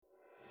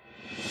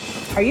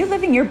Are you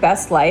living your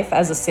best life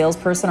as a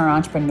salesperson or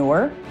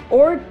entrepreneur?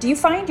 Or do you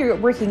find you're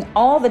working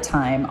all the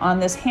time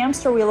on this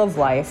hamster wheel of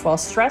life while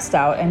stressed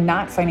out and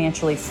not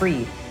financially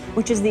free,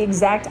 which is the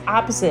exact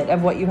opposite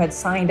of what you had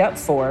signed up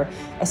for,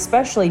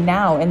 especially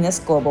now in this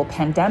global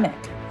pandemic?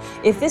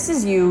 If this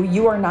is you,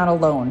 you are not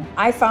alone.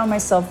 I found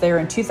myself there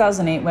in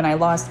 2008 when I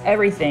lost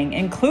everything,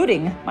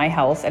 including my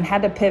health, and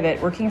had to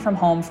pivot working from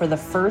home for the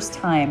first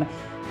time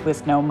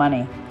with no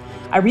money.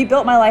 I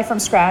rebuilt my life from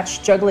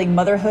scratch, juggling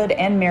motherhood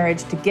and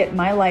marriage to get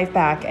my life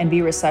back and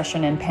be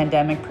recession and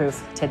pandemic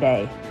proof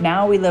today.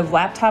 Now we live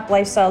laptop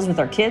lifestyles with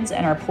our kids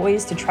and are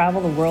poised to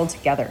travel the world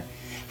together.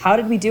 How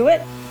did we do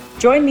it?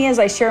 Join me as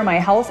I share my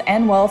health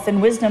and wealth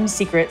and wisdom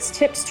secrets,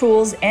 tips,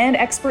 tools, and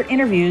expert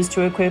interviews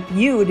to equip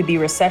you to be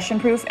recession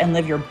proof and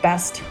live your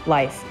best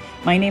life.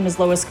 My name is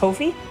Lois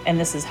Kofi, and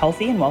this is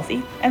Healthy and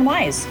Wealthy and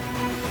Wise.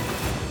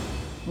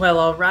 Well,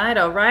 all right.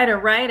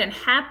 And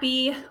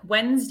happy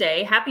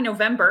Wednesday. Happy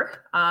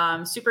November.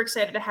 Super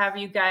excited to have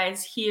you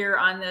guys here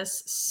on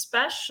this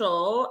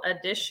special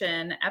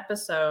edition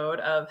episode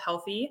of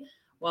Healthy,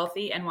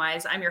 Wealthy, and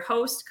Wise. I'm your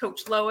host,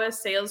 Coach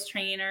Lois, sales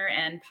trainer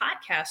and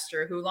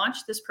podcaster who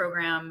launched this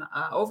program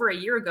over a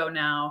year ago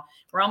now.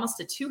 We're almost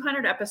to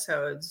 200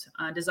 episodes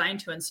designed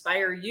to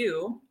inspire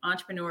you,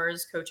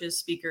 entrepreneurs, coaches,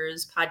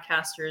 speakers,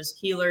 podcasters,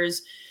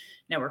 healers,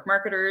 network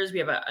marketers. We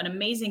have an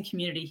amazing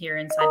community here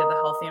inside of the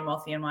Healthy and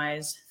Wealthy and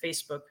Wise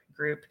Facebook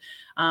group,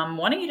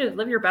 wanting you to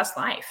live your best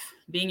life,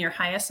 being your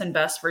highest and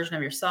best version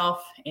of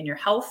yourself in your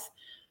health,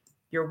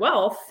 your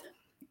wealth,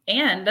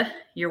 and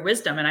your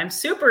wisdom. And I'm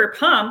super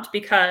pumped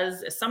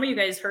because some of you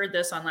guys heard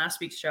this on last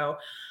week's show.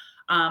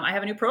 I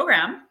have a new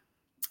program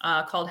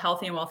called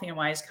Healthy and Wealthy and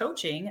Wise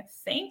Coaching,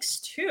 thanks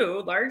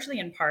to, largely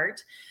in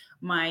part,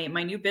 my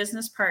new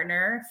business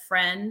partner,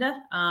 friend,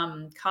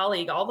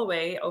 colleague, all the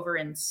way over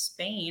in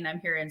Spain.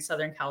 I'm here in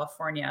Southern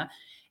California.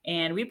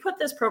 And we put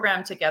this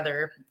program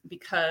together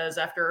because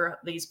after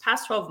these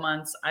past 12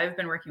 months, I've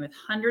been working with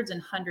hundreds and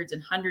hundreds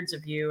and hundreds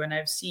of you. And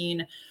I've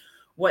seen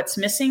what's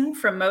missing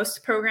from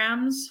most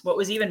programs, what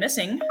was even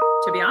missing,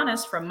 to be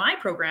honest, from my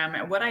program,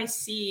 and what I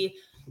see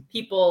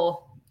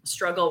people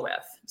struggle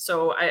with.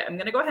 So I'm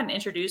going to go ahead and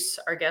introduce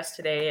our guest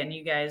today, and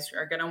you guys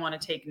are going to want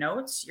to take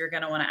notes. You're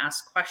going to want to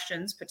ask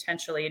questions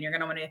potentially, and you're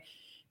going to want to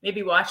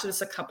maybe watch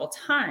this a couple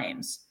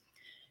times,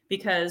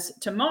 because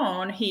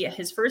Timon,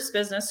 his first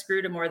business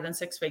grew to more than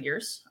 6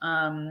 figures,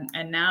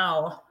 and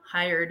now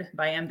hired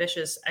by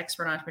ambitious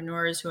expert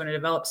entrepreneurs who want to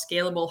develop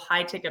scalable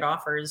high ticket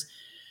offers,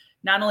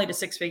 not only to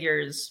 6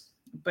 figures,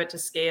 but to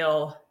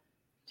scale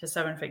to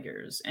 7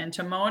 figures. And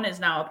Timon is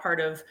now a part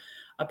of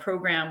a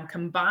program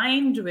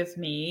combined with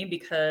me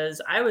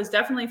because I was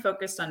definitely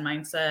focused on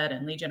mindset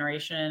and lead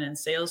generation and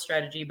sales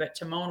strategy. But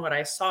Timon, what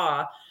I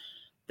saw,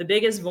 the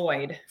biggest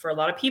void for a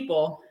lot of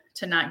people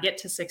to not get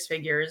to 6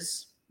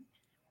 figures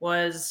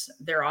was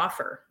their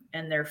offer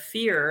and their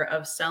fear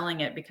of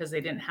selling it because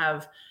they didn't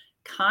have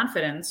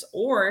confidence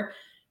or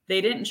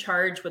they didn't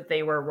charge what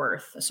they were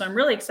worth. So I'm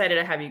really excited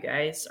to have you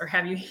guys, or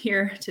have you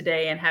here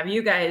today, and have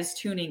you guys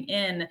tuning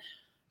in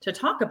to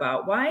talk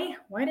about why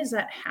does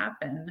that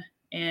happen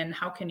and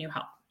how can you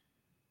help?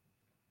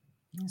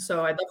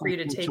 So I'd love for you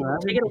to take it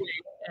away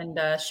and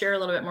share a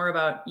little bit more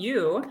about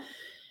you,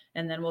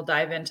 and then we'll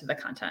dive into the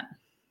content.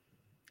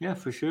 Yeah,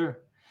 for sure.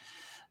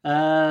 There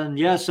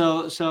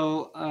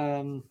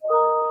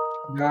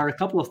are a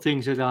couple of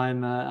things that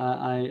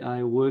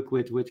I work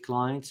with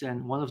clients,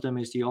 and one of them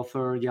is the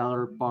offer. The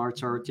other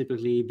parts are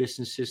typically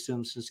business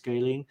systems and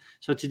scaling.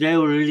 So today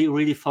we're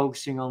really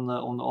focusing on the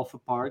offer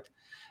part.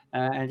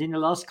 And in the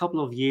last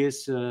couple of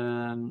years,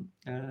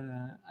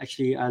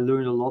 actually, I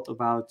learned a lot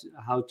about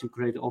how to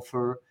create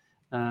offer.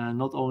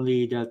 Not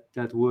only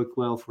that work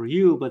well for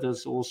you, but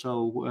as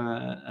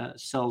also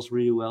sells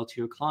really well to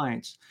your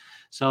clients.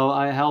 So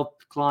I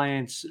help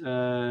clients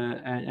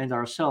and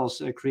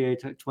ourselves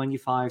create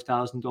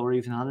 $25,000 or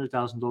even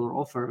 $100,000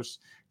 offers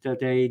that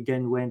they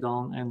then went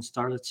on and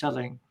started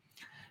selling.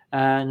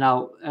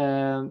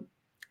 The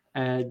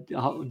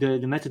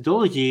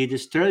methodology, the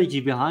strategy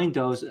behind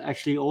those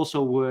actually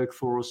also work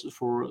for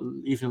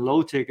even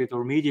low ticket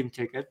or medium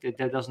ticket.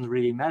 That doesn't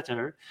really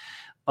matter.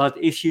 But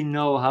if you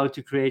know how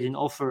to create an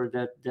offer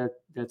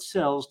that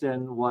sells,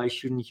 then why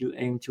shouldn't you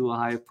aim to a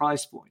higher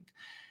price point?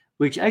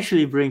 Which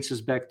actually brings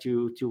us back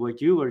to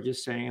what you were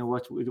just saying and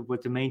what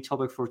the main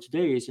topic for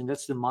today is, and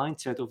that's the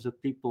mindset of the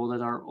people that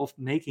are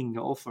making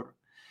the offer.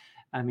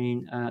 I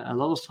mean, a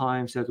lot of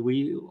times that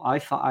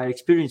I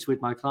experienced with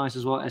my clients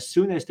as well, as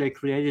soon as they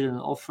created an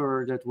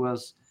offer that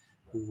was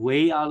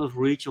way out of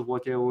reach of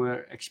what they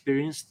were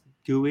experienced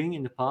doing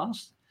in the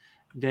past,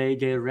 they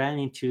ran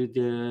into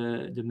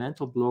the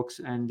mental blocks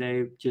and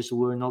they just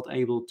were not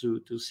able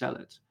to sell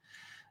it.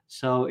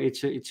 So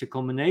it's a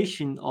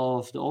combination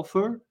of the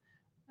offer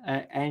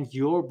and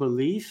your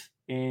belief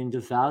in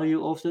the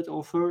value of that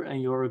offer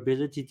and your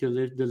ability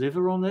to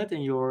deliver on that,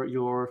 and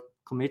your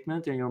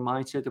commitment and your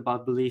mindset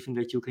about believing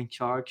that you can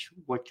charge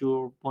what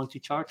you want to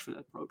charge for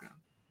that program.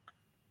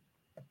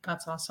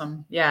 That's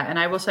awesome. Yeah. And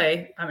I will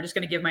say, I'm just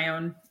going to give my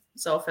own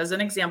self as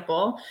an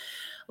example.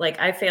 like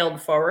I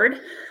failed forward.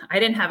 I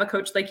didn't have a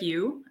coach like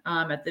you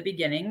at the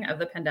beginning of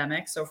the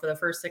pandemic. So for the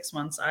first 6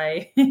 months,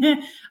 I,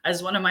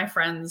 as one of my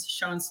friends,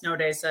 Sean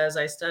Snowday says,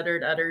 I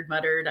stuttered, uttered,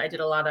 muttered. I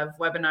did a lot of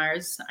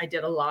webinars. I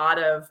did a lot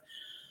of,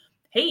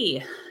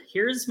 hey,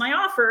 here's my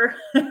offer,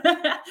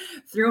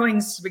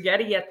 throwing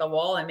spaghetti at the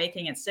wall and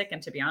making it stick.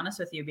 And to be honest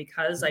with you,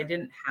 because I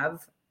didn't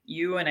have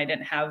you and I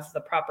didn't have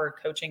the proper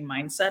coaching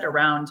mindset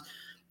around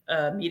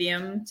a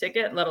medium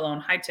ticket, let alone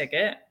high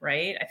ticket,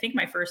 right? I think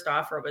my first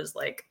offer was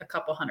like a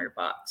couple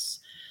 $100,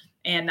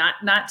 and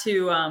not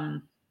to,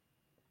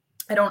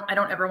 I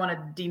don't ever want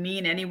to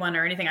demean anyone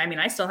or anything. I mean,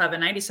 I still have a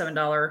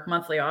 $97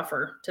 monthly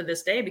offer to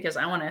this day because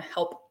I want to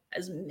help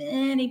as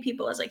many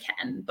people as I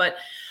can. But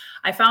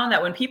I found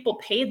that when people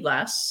paid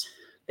less,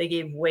 they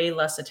gave way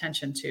less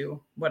attention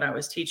to what I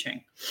was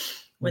teaching.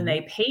 When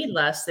they paid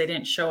less, they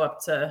didn't show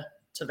up to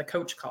the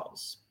coach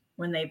calls.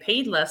 When they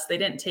paid less, they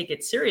didn't take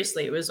it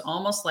seriously. It was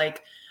almost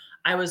like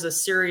I was a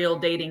serial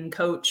dating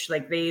coach.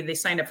 Like they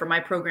signed up for my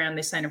program,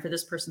 they signed up for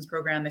this person's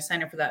program, they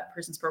signed up for that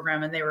person's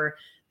program, and they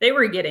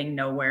were getting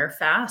nowhere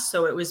fast.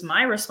 So it was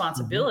my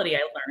responsibility,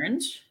 I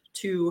learned,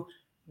 to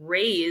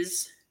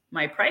raise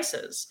my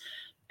prices.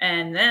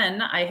 And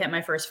then I hit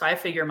my first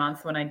 5-figure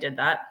month when I did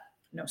that.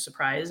 No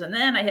surprise. And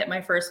then I hit my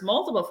first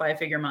multiple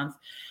 5-figure month,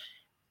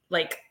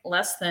 like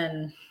less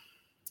than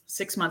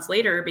 6 months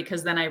later,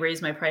 because then I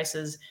raised my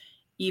prices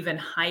even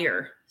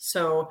higher.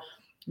 So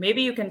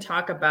maybe you can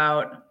talk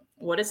about,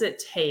 what does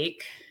it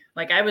take?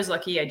 Like I was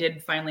lucky, I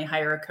did finally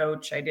hire a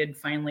coach. I did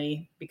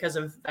finally, because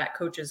of that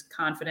coach's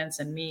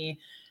confidence in me,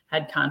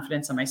 had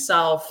confidence in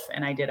myself,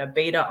 and I did a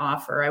beta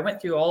offer. I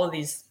went through all of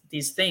these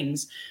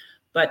things.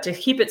 But to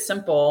keep it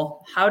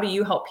simple, how do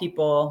you help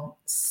people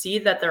see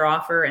that their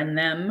offer and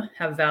them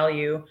have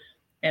value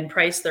and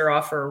price their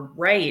offer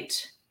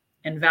right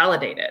and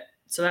validate it?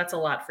 So that's a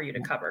lot for you to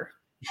cover.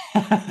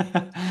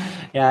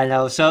 Yeah, I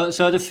know. So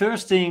the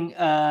first thing,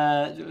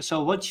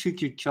 so what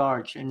should you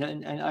charge? And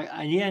then,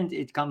 in the end,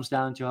 it comes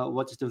down to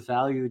what is the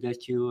value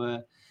that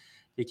you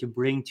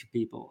bring to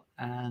people.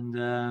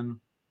 And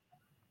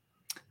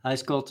hi,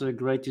 Scott,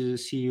 great to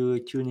see you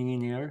tuning in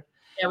here.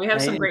 Yeah, we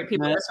have some great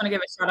people. I just want to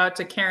give a shout out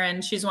to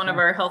Karen. She's one of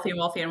our Healthy and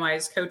Wealthy and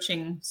Wise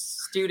coaching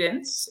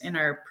students in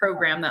our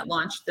program that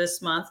launched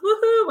this month.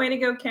 Woohoo! Way to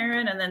go,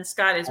 Karen. And then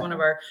Scott is one of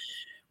our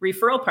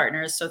referral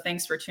partners. So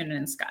thanks for tuning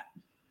in, Scott.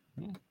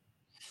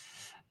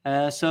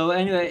 So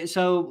anyway,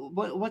 so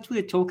what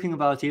we're talking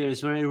about here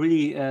is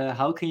really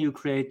how can you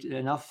create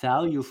enough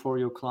value for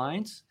your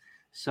clients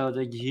so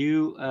that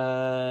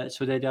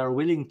they are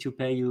willing to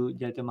pay you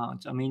that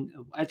amount. I mean,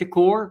 at the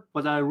core,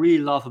 what I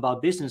really love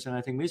about business, and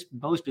I think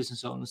most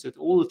business owners, that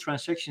all the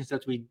transactions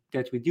that we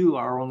do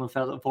are on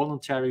a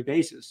voluntary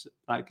basis.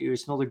 Like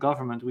it's not a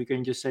government; we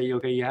can just say,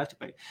 okay, you have to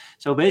pay.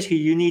 So basically,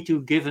 you need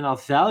to give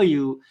enough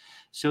value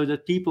so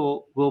that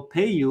people will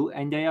pay you,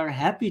 and they are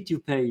happy to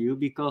pay you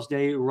because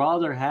they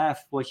rather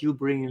have what you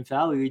bring in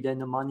value than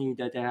the money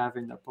that they have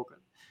in their pocket.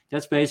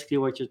 That's basically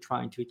what you're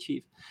trying to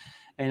achieve.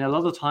 And a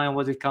lot of time,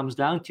 what it comes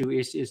down to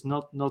is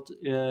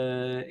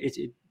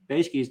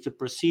basically it's the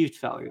perceived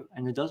value,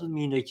 and it doesn't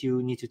mean that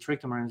you need to trick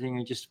them or anything.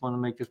 I just want to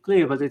make it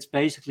clear, but it's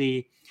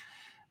basically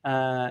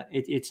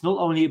it's not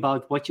only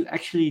about what you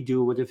actually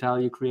do with the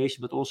value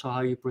creation, but also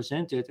how you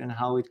present it and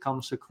how it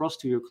comes across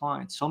to your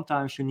clients.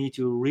 Sometimes you need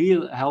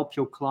to help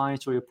your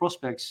clients or your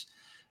prospects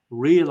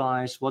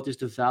realize what is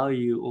the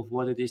value of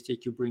what it is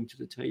that you bring to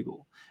the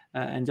table.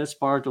 And that's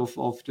part of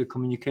the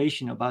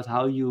communication about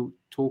how you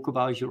talk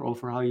about your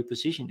offer, how you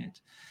position it.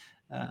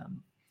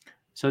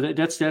 So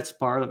that's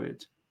part of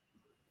it.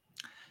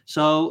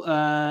 So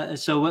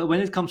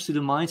when it comes to the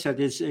mindset,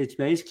 it's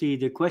basically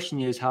the question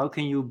is, how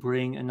can you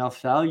bring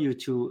enough value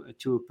to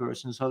a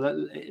person? So that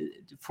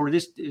for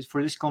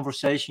this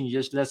conversation,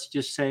 let's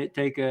just say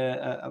take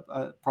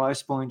a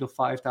price point of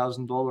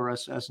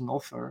 $5,000 as an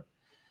offer.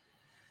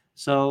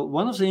 So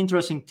one of the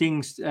interesting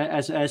things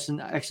as an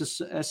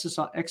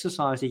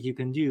exercise that you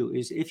can do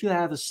is, if you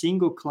have a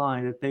single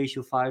client that pays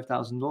you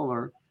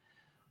 $5,000,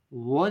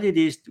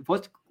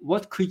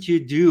 what could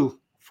you do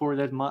for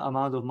that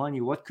amount of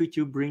money? What could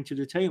you bring to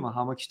the table?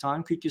 How much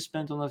time could you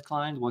spend on that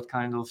client? What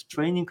kind of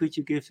training could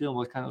you give them?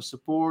 What kind of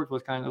support?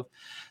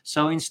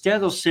 So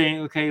instead of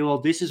saying, okay, well,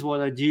 this is what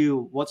I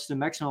do, what's the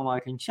maximum I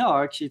can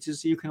charge?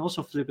 You can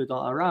also flip it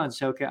all around.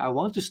 Say, okay, I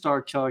want to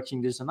start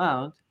charging this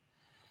amount.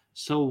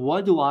 So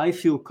what do I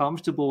feel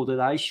comfortable that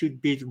I should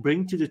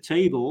bring to the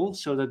table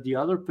so that the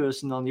other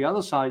person on the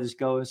other side is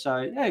going and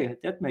say, hey,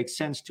 that makes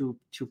sense to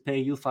pay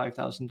you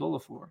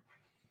 $5,000 for.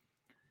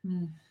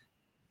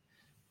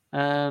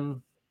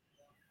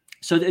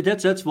 So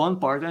that's one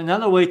part.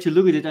 Another way to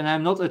look at it, and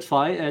I'm not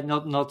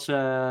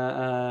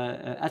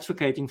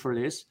advocating for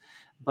this,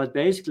 but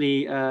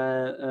basically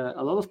a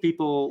lot of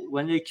people,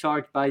 when they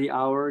charge by the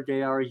hour,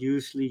 they are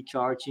usually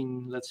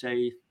charging, let's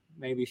say,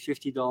 maybe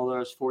 $50,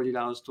 $40,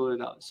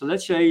 $20. So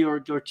let's say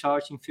you're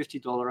charging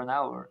 $50 an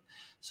hour.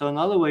 So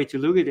another way to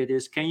look at it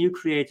is, can you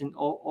create an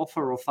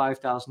offer of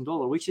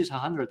 $5,000, which is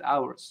 100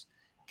 hours?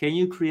 Can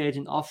you create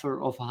an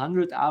offer of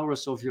 100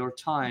 hours of your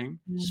time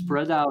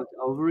spread out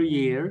over a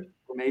year,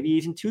 or maybe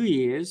even 2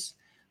 years.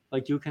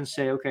 But you can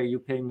say, okay, you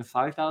pay me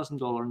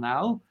 $5,000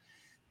 now,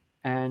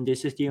 and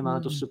this is the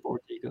amount of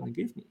support that you're going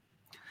to give me.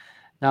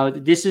 Now,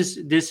 this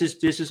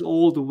is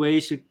all the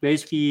ways to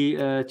basically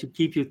to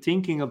keep you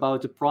thinking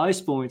about the price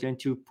point and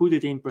to put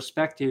it in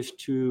perspective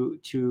to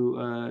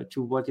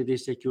what it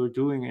is that you're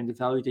doing and the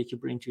value that you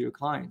bring to your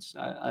clients.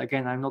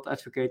 Again, I'm not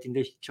advocating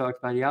that you charge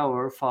by the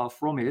hour, far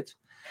from it,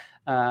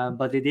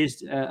 but it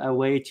is a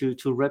way to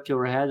wrap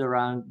your head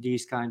around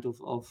these kind of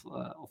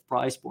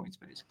price points,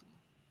 basically.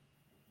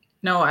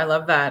 No, I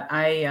love that.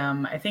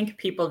 I think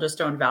people just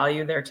don't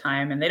value their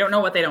time, and they don't know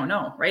what they don't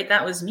know, right?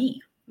 That was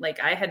me. Like,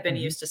 I had been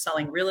used to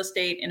selling real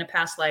estate in a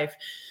past life.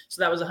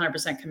 So that was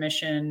 100%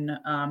 commission.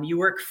 You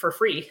work for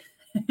free,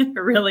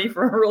 really,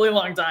 for a really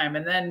long time.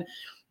 And then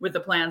with the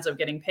plans of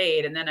getting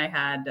paid. And then I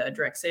had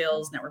direct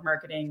sales, network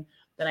marketing.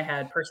 Then I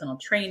had personal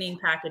training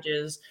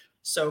packages.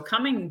 So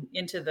coming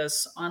into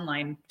this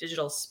online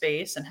digital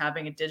space and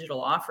having a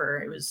digital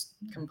offer, it was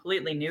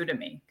completely new to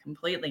me.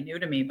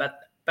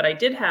 But I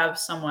did have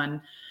someone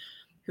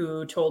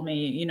who told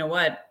me, you know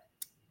what,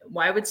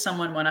 why would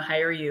someone want to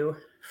hire you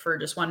for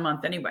just 1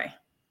 month anyway?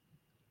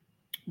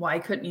 Why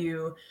couldn't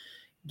you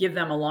give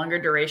them a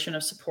longer duration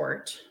of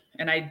support?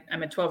 And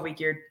I'm a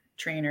 12-week-year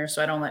trainer,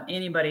 so I don't let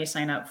anybody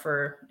sign up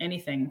for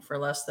anything for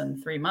less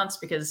than 3 months,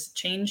 because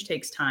change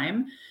takes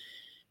time.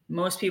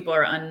 Most people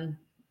are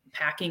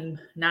unpacking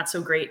not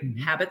so great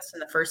habits in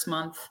the first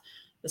month.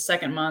 The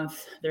second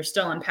month, they're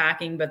still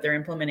unpacking, but they're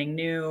implementing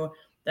new.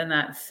 Then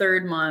that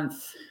third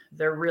month,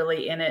 they're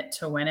really in it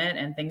to win it,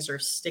 and things are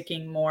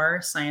sticking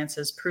more. Science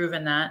has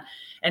proven that.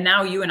 And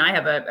now you and I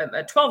have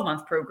a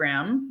 12-month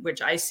program,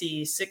 which I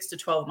see 6 to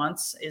 12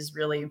 months is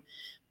really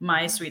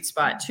my sweet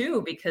spot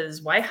too,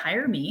 because why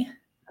hire me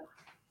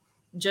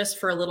just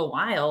for a little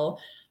while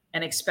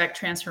and expect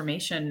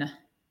transformation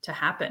to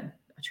happen?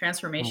 A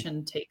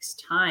transformation takes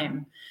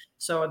time.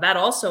 So that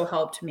also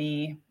helped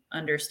me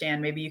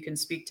understand, maybe you can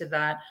speak to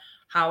that,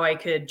 how I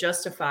could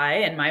justify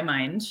in my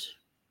mind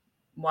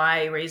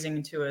why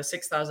raising to a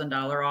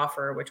 $6,000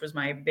 offer, which was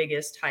my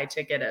biggest high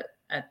ticket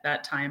at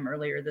that time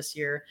earlier this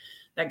year,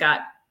 that got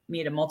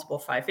me to multiple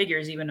 5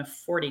 figures, even a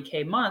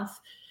 40K month,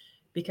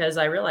 because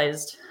I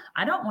realized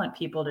I don't want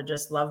people to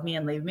just love me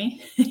and leave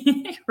me,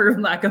 for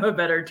lack of a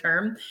better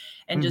term,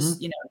 and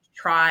just,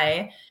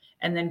 try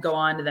and then go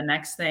on to the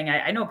next thing.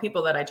 I know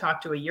people that I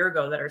talked to a year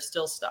ago that are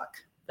still stuck,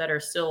 that are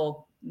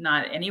still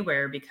not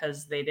anywhere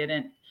because they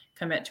didn't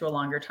commit to a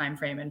longer time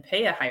frame and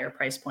pay a higher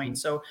price point.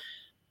 So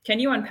can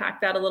you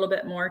unpack that a little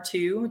bit more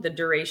too, the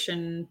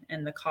duration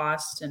and the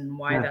cost and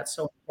why that's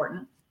so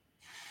important?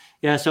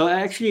 Yeah, so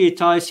actually it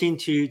ties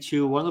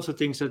into one of the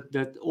things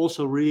that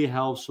also really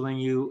helps when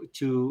you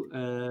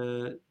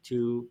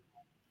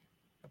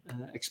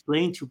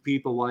explain to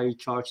people why you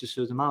charge a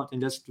certain amount,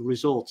 and that's the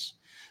results.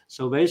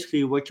 So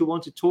basically, what you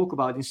want to talk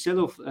about, instead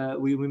of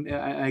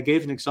I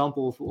gave an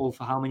example of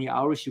how many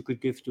hours you could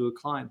give to a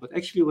client, but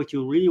actually what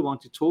you really want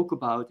to talk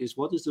about is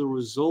what is the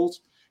result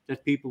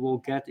that people will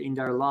get in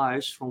their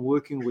lives from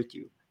working with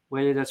you.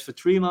 Whether that's for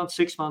 3 months,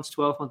 6 months,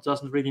 12 months,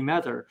 doesn't really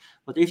matter.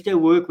 But if they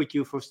work with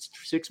you for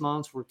 6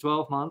 months, for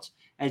 12 months,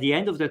 at the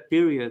end of that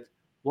period,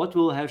 what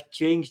will have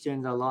changed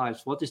in their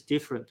lives? What is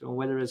different? And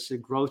whether it's a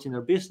growth in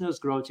their business,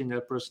 growth in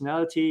their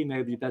personality,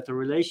 maybe a better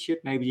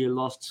relationship, maybe they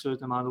lost a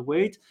certain amount of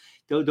weight.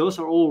 Those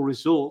are all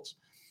results.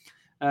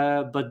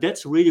 But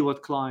that's really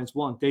what clients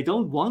want. They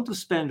don't want to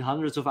spend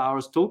hundreds of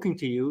hours talking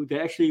to you. They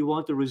actually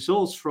want the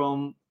results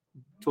from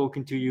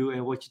talking to you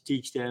and what you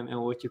teach them and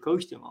what you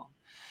coach them on.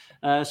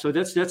 So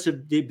that's a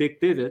big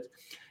pivot.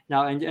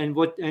 Now,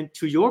 and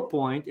to your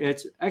point,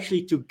 it's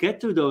actually to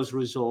get to those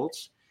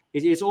results.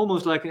 It's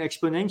almost like an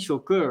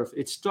exponential curve.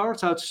 It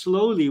starts out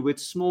slowly with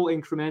small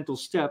incremental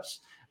steps,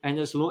 and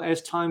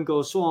as time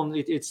goes on,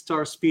 it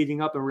starts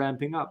speeding up and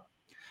ramping up.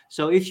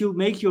 So if you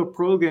make your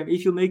program,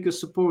 if you make your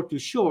support too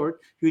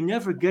short, you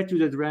never get to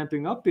that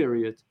ramping up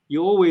period.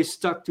 You always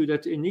stuck to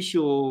that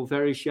initial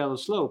very shallow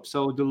slope.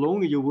 So the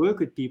longer you work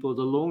with people,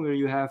 the longer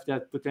you have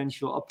that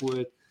potential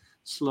upward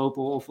slope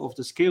of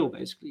the scale,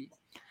 basically.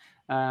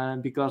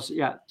 Because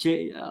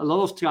a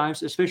lot of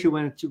times, especially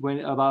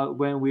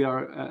when we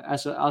are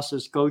us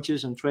as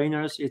coaches and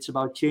trainers, it's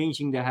about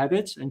changing the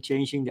habits and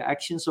changing the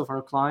actions of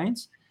our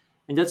clients,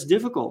 and that's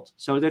difficult.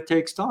 So that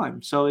takes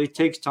time. So it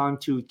takes time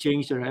to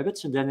change their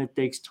habits, and then it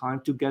takes time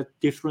to get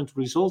different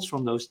results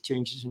from those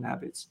changes in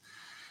habits.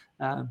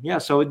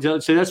 So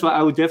that's why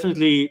I would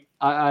definitely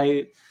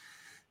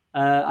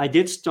I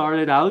did start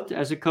it out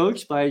as a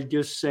coach by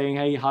just saying,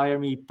 hey, hire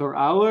me per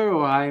hour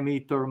or hire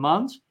me per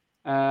month.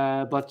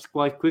 But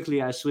quite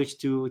quickly I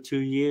switched to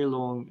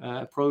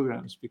 2-year-long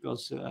programs,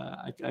 because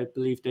I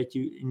believe that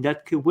in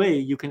that way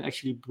you can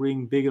actually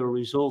bring bigger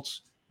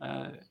results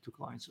to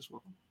clients as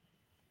well.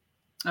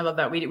 I love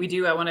that. We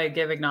do. I want to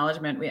give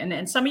acknowledgement.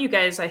 And some of you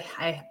guys,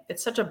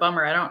 it's such a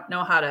bummer. I don't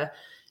know how to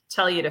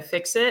tell you to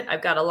fix it.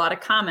 I've got a lot of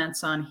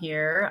comments on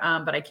here,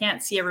 but I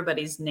can't see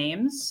everybody's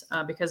names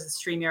because the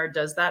StreamYard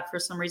does that for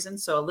some reason.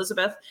 So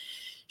Elizabeth,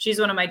 She's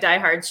one of my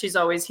diehards. She's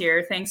always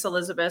here. Thanks,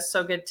 Elizabeth.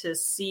 So good to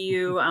see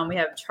you. We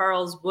have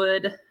Charles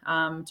Wood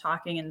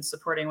talking and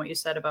supporting what you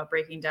said about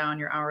breaking down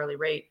your hourly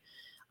rate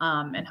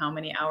and how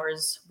many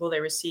hours will they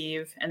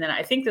receive. And then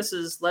I think this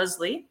is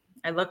Leslie.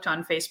 I looked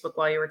on Facebook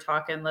while you were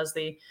talking.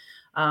 Leslie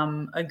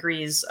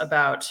agrees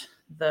about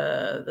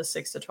the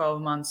 6 to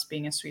 12 months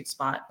being a sweet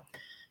spot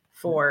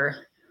for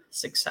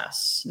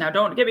success. Now,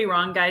 don't get me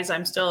wrong, guys.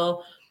 I'm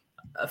still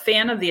a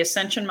fan of the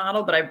ascension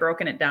model, but I've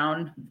broken it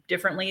down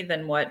differently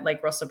than what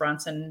like Russell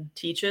Brunson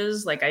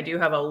teaches. Like I do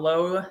have a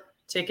low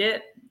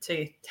ticket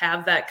to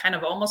have that kind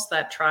of almost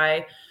that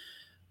try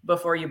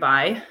before you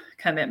buy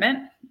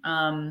commitment.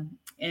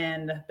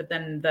 But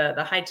then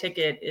the high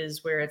ticket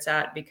is where it's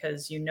at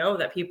because you know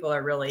that people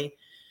are really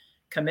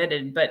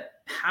committed. But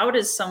how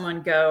does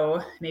someone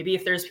go, maybe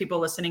if there's people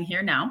listening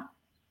here now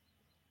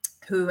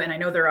who, and I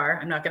know there are,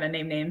 I'm not going to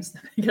name names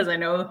because I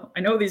know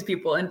these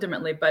people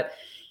intimately, but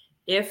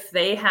if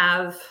they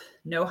have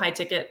no high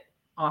ticket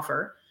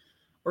offer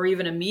or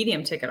even a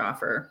medium ticket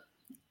offer,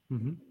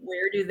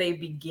 where do they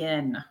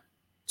begin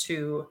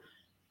to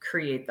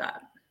create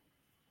that?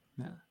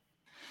 Yeah.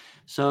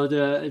 So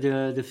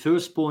the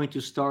first point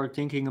to start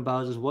thinking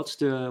about is what's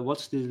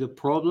the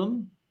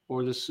problem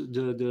or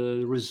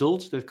the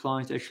results that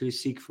clients actually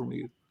seek from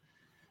you,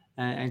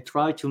 and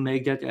try to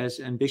make that as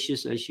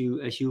ambitious as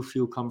you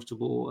feel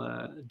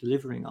comfortable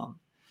delivering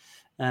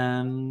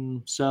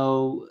on.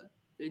 So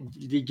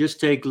just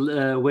take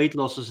weight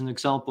loss as an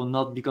example,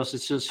 not because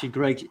it's such a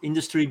great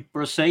industry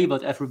per se,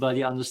 but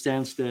everybody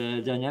understands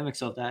the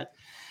dynamics of that.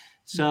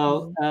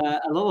 So a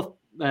lot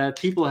of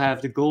people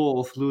have the goal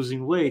of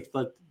losing weight,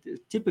 but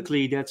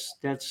typically that's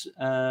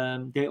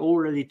they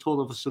already thought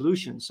of a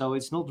solution. So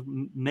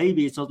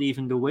maybe it's not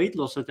even the weight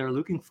loss that they're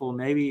looking for.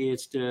 Maybe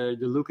it's the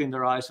look in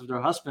their eyes of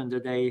their husband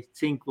that they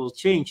think will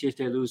change if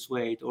they lose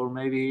weight, or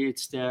maybe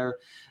it's their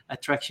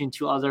attraction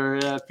to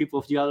other people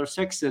of the other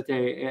sex that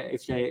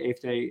if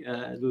they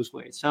lose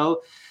weight.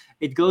 So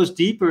it goes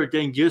deeper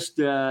than just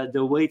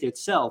the weight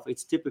itself.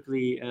 It's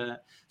typically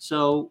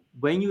so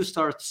when you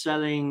start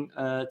selling,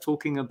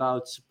 talking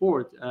about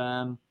support,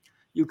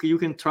 you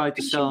can try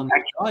to sell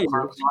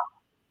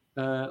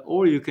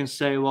or you can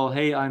say, well,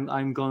 hey,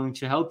 I'm going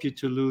to help you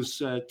to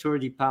lose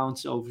 30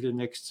 pounds over the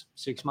next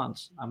 6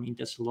 months. I mean,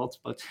 that's a lot,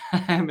 but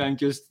I'm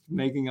just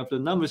making up the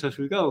numbers as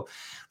we go.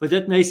 But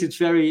that makes it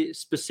very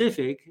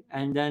specific.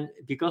 And then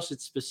because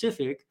it's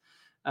specific,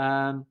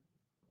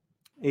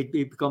 it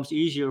becomes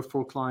easier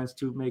for clients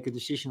to make a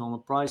decision on a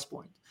price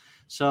point.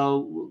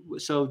 So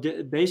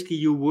basically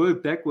you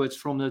work backwards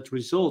from that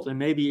result. And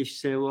maybe if you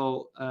say,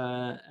 well,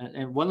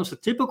 and one of the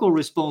typical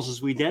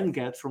responses we then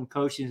get from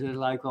coaches is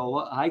like,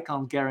 well, I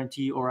can't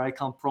guarantee or I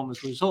can't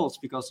promise results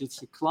because it's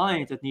the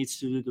client that needs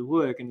to do the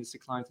work and it's the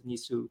client that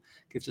needs to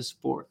give the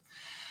support.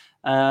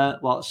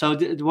 So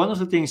one of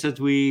the things that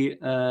we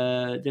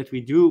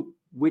do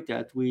with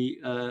that,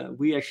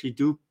 we actually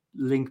do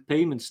link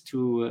payments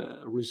to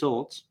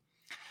results.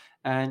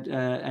 And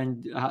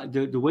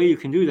the way you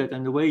can do that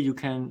and the way you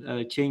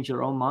can change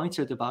your own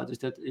mindset about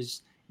it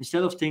is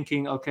instead of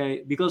thinking,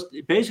 okay, because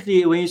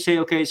basically when you say,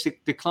 okay, it's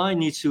the client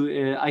needs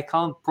to, I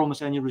can't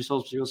promise any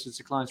results because it's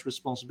the client's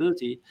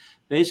responsibility.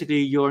 Basically,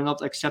 you're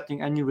not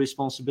accepting any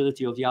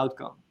responsibility of the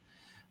outcome.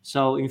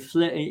 So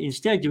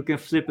instead, you can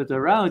flip it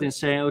around and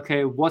say,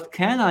 okay, what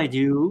can I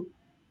do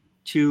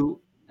to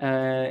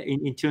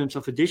in terms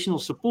of additional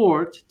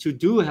support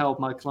to help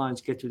my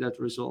clients get to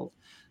that result?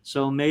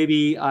 So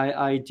maybe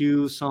I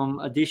do some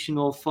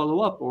additional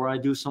follow-up, or I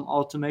do some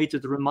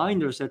automated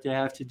reminders that they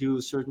have to do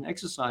certain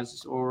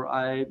exercises, or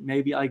I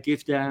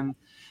give them,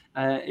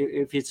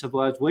 if it's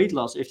about weight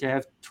loss, if they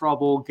have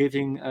trouble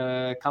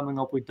coming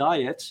up with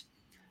diets,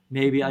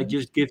 maybe I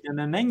just give them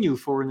a menu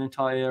for an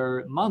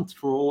entire month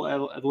for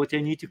all what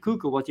they need to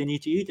cook or what they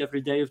need to eat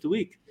every day of the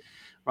week,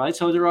 right?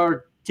 So there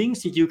are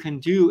things that you can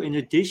do in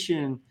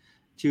addition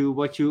to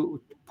what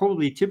you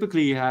probably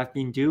typically have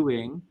been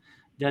doing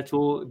that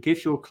will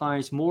give your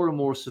clients more and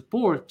more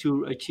support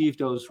to achieve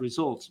those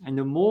results. And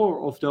the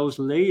more of those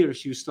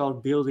layers you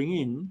start building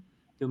in,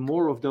 the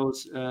more of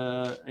those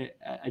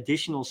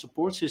additional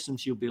support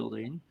systems you build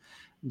in,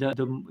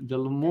 the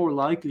more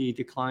likely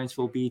the clients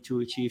will be to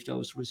achieve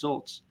those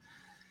results.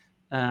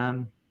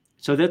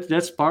 So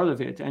that's part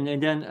of it.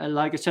 And then,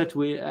 like I said,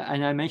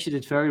 and I mentioned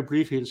it very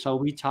briefly, so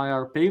we tie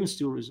our payments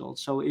to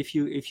results. So if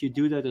you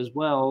do that as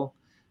well,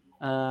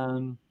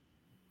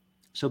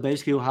 so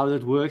basically how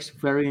that works,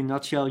 very in a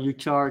nutshell, you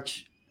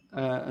charge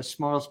a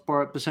small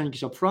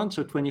percentage up front,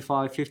 so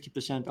 25,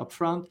 50% up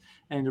front,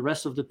 and the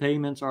rest of the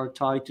payments are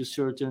tied to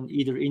certain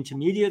either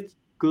intermediate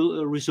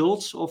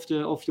results of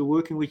the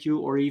working with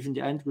you or even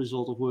the end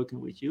result of working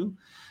with you.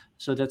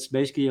 So that's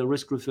basically a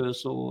risk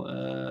reversal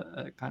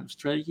kind of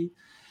strategy.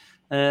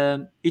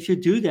 If you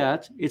do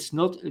that, it's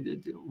not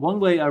one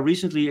way I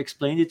recently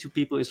explained it to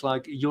people is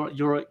like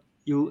your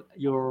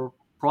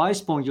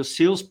price point, your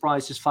sales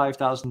price is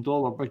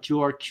 $5,000, but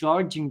you are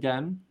charging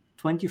them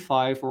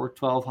 $2,500 or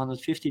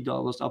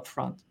 $1,250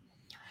 upfront.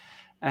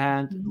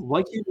 And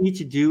what you need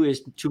to do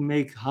is to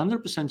make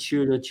 100%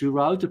 sure that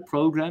throughout the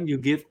program, you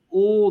give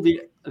all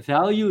the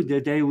value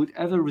that they would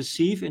ever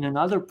receive in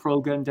another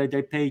program that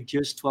they pay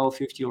just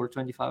 $1,250 or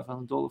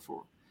 $2,500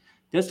 for.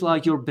 That's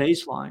like your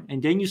baseline.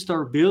 And then you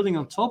start building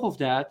on top of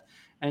that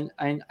and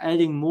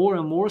adding more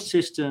and more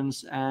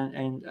systems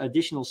and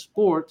additional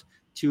support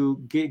to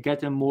get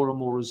them more and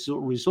more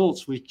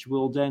results, which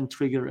will then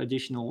trigger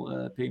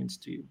additional payments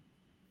to you.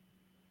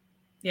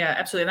 Yeah,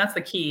 absolutely. And that's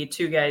the key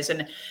too, guys.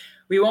 And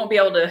we won't be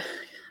able to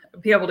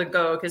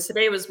go, because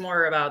today was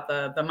more about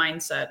the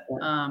mindset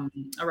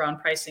around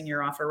pricing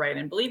your offer right,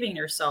 and believing in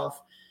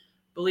yourself,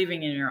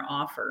 believing in your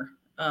offer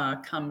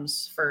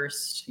comes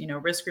first.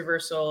 Risk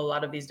reversal, a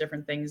lot of these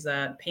different things,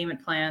 that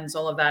payment plans,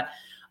 all of that.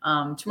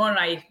 Timon and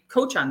I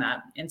coach on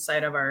that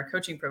inside of our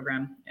coaching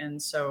program.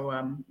 And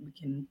so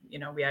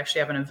we actually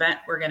have an event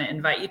we're going to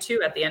invite you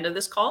to at the end of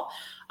this call,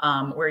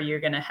 where you're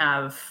going to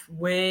have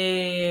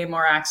way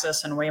more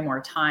access and way more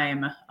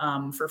time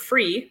for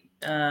free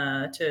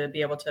to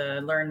be able to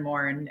learn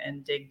more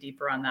and dig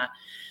deeper on that.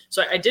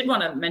 So I did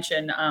want to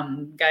mention,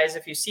 guys,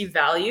 if you see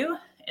value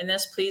in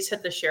this, please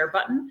hit the share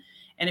button.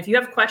 And if you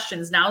have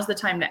questions, now's the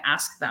time to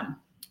ask them,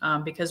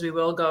 because we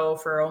will go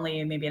for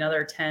only maybe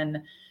another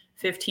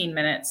 10-15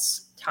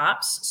 minutes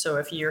tops. So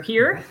if you're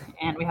here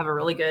and we have a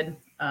really good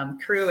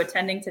crew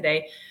attending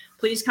today,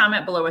 please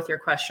comment below with your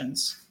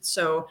questions.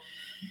 So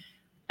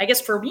I guess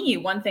for me,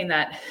 one thing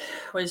that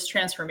was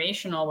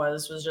transformational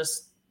was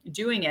just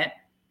doing it.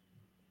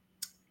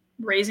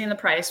 Raising the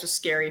price was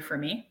scary for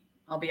me.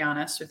 I'll be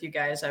honest with you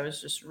guys. I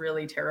was just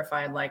really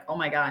terrified, like, oh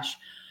my gosh,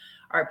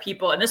 our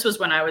people, and this was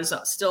when I was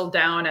still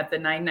down at the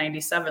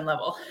 $997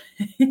 level.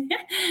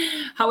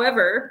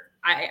 However,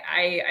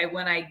 I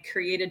when I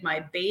created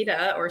my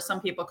beta, or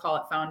some people call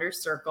it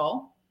Founders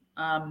Circle,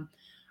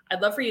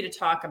 I'd love for you to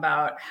talk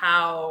about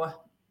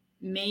how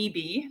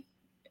maybe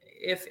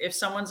if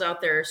someone's out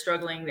there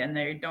struggling and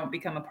they don't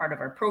become a part of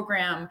our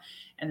program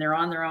and they're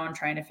on their own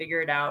trying to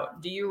figure it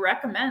out, do you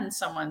recommend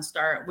someone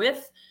start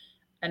with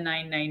a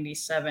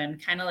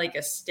 $997, kind of like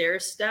a stair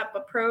step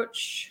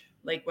approach,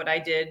 like what I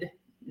did,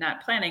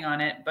 not planning on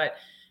it, but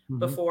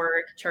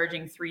before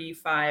charging 3,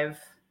 5,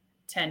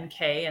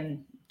 10K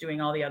and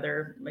doing all the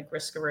other like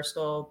risk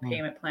reversal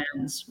payment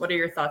plans? What are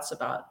your thoughts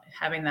about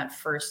having that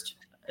first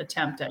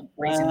attempt at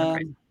raising the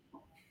price?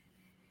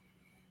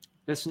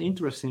 That's an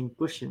interesting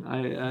question.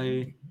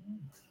 I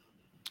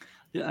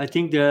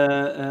think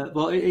to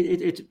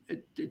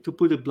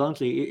put it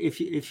bluntly,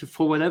 if you,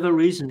 for whatever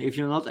reason, if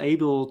you're not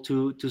able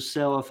to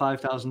sell a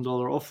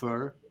 $5,000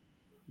 offer,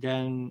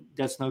 then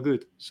that's no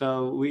good.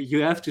 So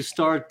you have to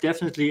start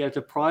definitely at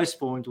a price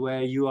point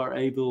where you are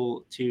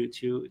able to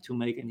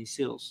make any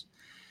sales.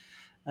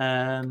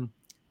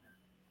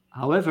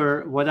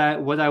 However, what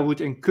I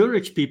would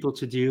encourage people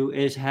to do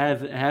is have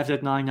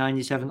that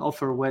 $997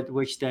 offer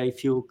which they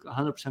feel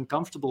 100%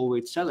 comfortable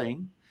with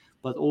selling,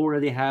 but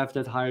already have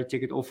that higher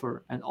ticket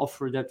offer and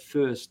offer that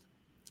first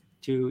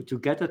to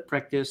get that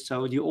practice.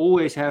 So you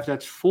always have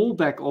that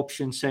fallback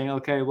option, saying,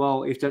 okay,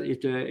 well, if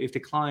the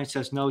client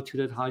says no to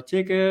that high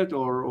ticket,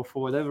 or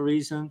for whatever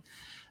reason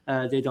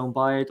they don't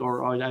buy it,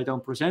 or I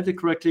don't present it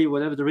correctly,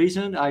 whatever the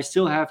reason, I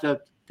still have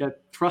that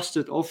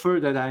trusted offer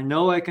that I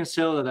know I can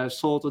sell, that I've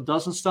sold a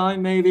dozen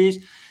times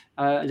maybe,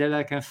 that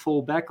I can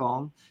fall back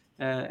on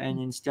and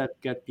instead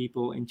get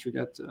people into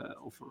that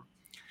offer.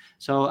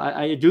 So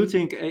I do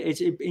think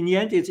it's in the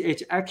end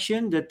it's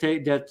action that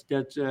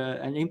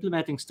and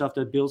implementing stuff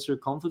that builds your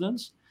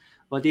confidence.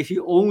 But if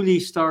you only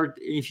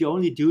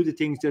do the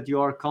things that you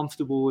are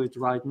comfortable with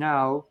right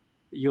now,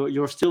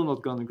 you're still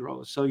not going to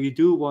grow. So you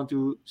do want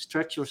to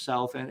stretch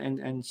yourself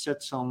and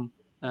set some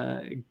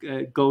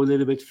go a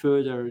little bit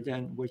further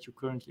than what you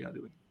currently are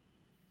doing.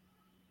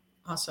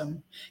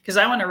 Awesome. Because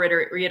I want to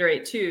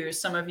reiterate too,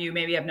 some of you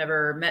maybe have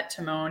never met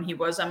Timon. He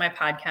was on my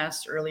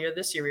podcast earlier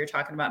this year. We were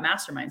talking about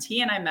masterminds.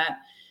 He and I met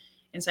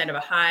inside of a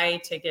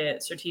high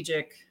ticket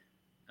strategic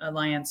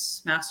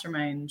alliance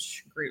mastermind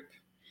group.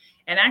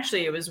 And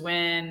actually it was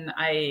when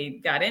I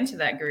got into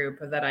that group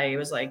that I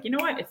was like, you know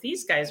what, if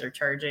these guys are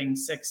charging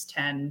 6,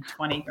 10,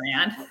 20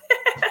 grand,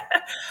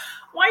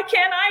 why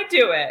can't I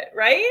do it?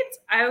 Right?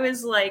 I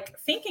was like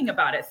thinking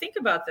about it. Think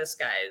about this,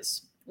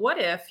 guys. What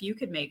if you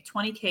could make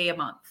 20K a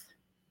month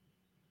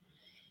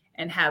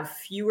and have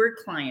fewer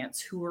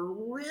clients who are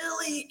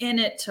really in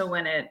it to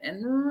win it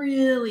and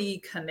really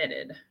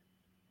committed?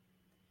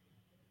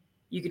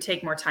 You could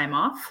take more time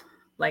off,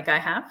 like I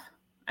have.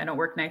 I don't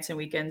work nights and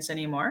weekends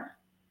anymore,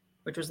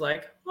 which was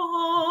like,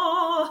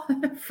 oh,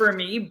 for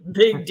me,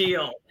 big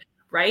deal,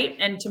 right?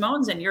 And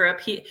Timon's in Europe.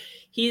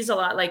 He's a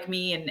lot like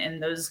me,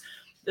 and those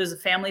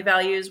family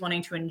values,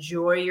 wanting to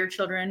enjoy your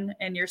children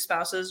and your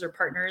spouses or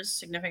partners,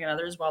 significant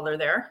others while they're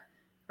there,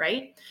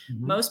 right?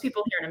 Mm-hmm. Most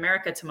people here in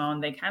America,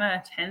 Timon, they kind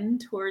of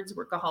tend towards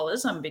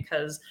workaholism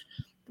because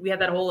we have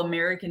that whole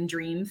American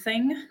dream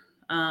thing,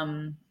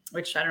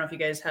 which I don't know if you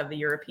guys have the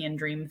European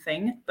dream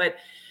thing, but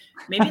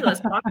maybe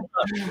let's talk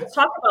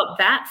about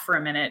that for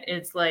a minute.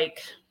 It's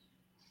like,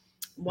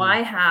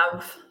 why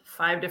have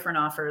 5 different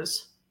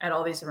offers at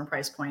all these different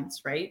price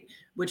points, right?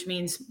 Which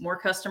means more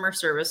customer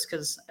service,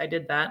 because I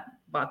did that,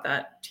 bought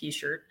that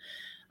t-shirt.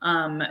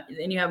 And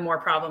you have more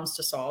problems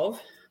to solve,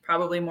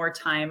 probably more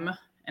time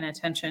and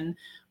attention,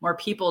 more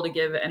people to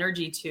give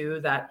energy to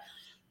that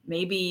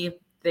maybe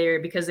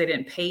because they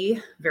didn't pay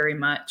very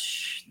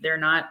much, they're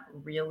not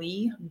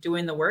really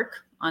doing the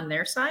work on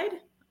their side.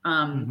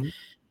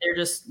 They're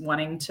just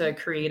wanting to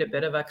create a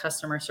bit of a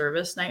customer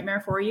service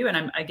nightmare for you. And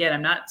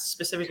I'm not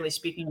specifically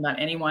speaking about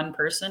any one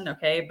person,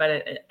 okay,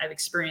 but I've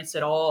experienced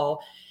it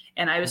all.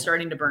 And I was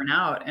starting to burn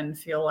out and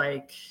feel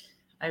like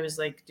I was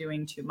like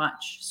doing too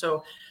much.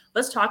 So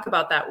let's talk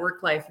about that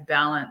work-life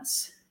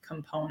balance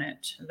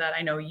component that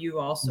I know you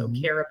also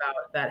care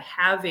about, that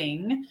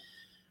having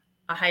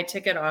a high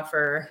ticket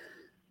offer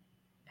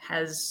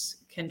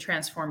can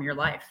transform your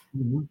life.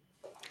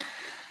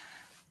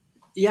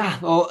 Yeah,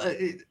 well,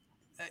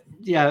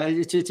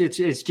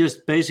 it's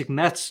just basic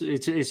maths.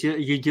 It's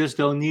you just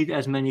don't need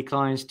as many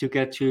clients to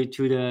get to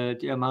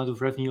the amount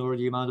of revenue or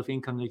the amount of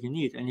income that you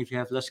need. And if you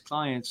have less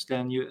clients,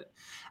 then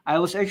I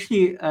was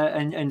actually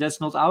and that's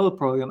not our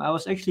program. I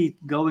was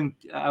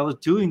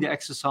doing the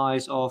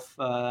exercise of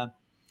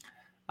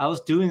I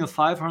was doing a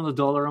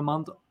 $500 a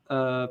month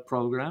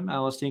program. I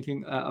was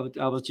thinking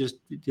I was just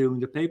doing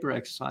the paper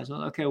exercise.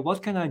 Okay,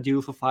 what can I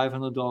do for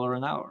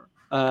 $500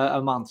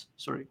 a month?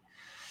 Sorry.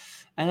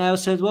 And I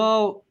said,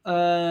 well,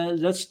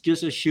 let's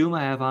just assume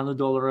I have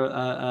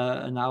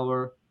 $100 an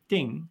hour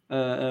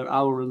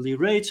hourly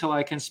rate, so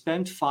I can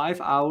spend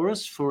 5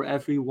 hours for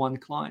every one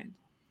client.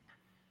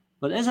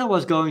 But as I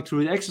was going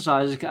through the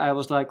exercises, I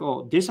was like,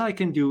 oh, this I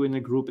can do in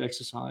a group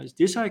exercise.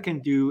 This I can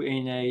do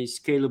in a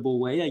scalable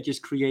way. I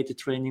just create the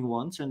training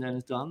once and then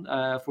it's done.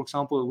 For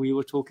example, we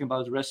were talking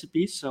about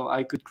recipes. So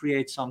I could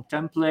create some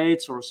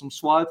templates or some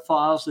swipe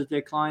files that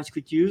their clients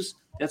could use.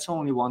 That's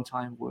only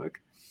one-time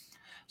work.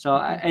 So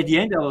at the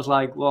end, I was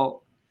like,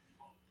 well,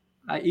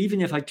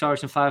 even if I charge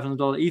them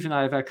 $500, even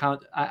if I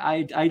count,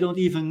 I don't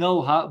even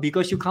know how,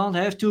 because you can't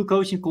have 2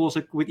 coaching calls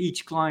with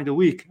each client a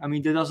week. I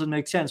mean, that doesn't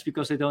make sense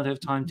because they don't have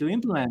time to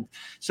implement.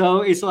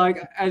 So it's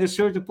like at a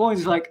certain point,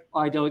 it's like,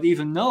 I don't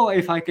even know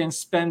if I can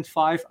spend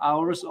 5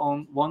 hours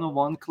on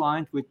one-on-one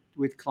client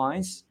with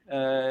clients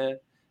that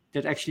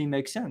actually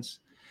makes sense.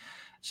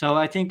 So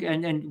I think,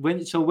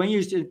 when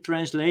you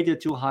translate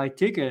it to high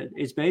ticket,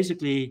 it's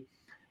basically,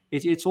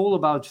 it's all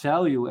about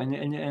value, and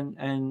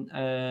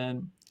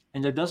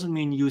that doesn't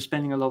mean you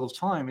spending a lot of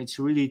time. It's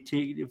really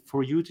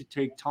for you to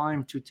take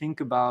time to think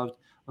about,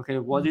 okay,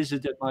 what is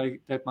it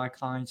that my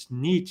clients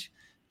need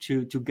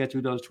to get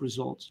to those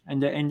results?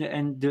 And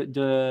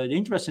the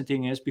interesting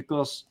thing is,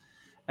 because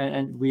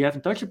and we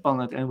haven't touched upon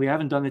it, and we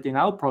haven't done it in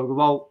our program.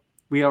 Well,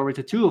 we are with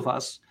the 2 of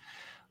us,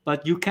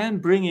 but you can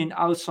bring in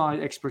outside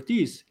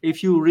expertise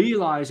if you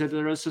realize that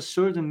there is a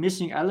certain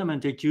missing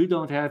element that you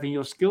don't have in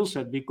your skill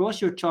set.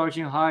 Because you're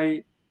charging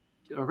high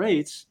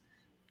rates,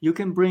 you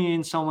can bring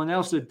in someone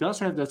else that does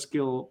have that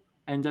skill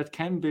and that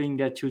can bring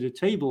that to the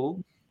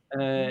table,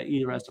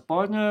 either as a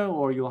partner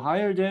or you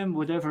hire them,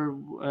 whatever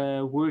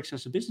works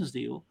as a business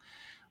deal.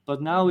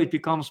 But now it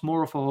becomes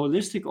more of a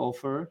holistic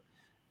offer,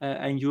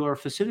 and you are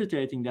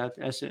facilitating that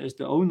as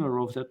the owner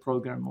of that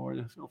program or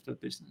of that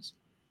business.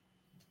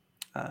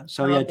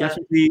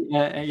 Definitely.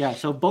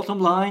 So bottom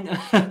line,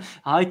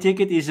 high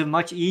ticket is a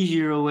much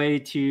easier way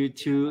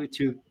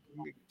to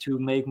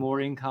make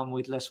more income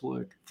with less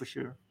work, for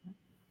sure.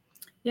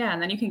 Yeah,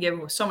 and then you can give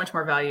so much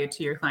more value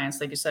to your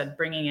clients, like you said,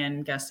 bringing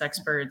in guest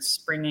experts,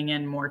 bringing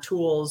in more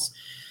tools,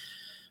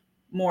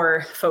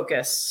 more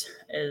focus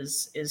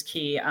is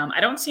key. I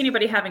don't see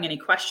anybody having any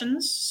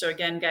questions. So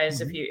again, guys,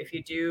 if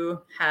you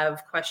do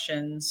have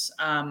questions,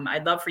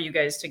 I'd love for you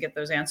guys to get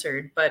those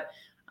answered. But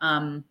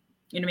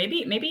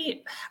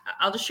maybe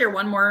I'll just share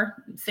one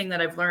more thing that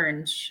I've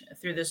learned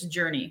through this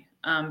journey,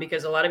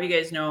 because a lot of you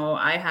guys know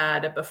I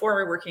had,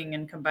 before working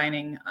and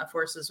combining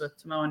forces with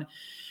Timon,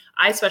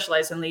 I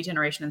specialize in lead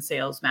generation and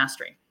sales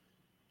mastery.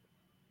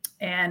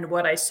 And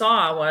what I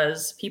saw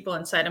was people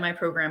inside of my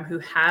program who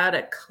had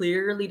a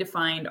clearly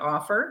defined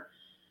offer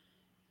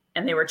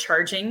and they were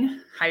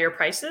charging higher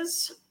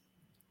prices.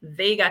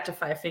 They got to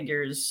 5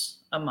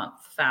 figures a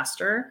month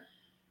faster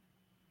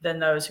than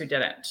those who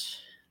didn't.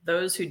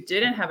 Those who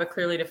didn't have a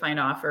clearly defined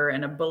offer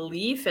and a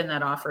belief in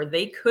that offer,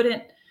 they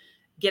couldn't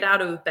get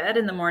out of bed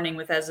in the morning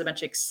with as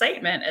much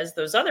excitement as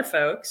those other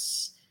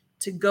folks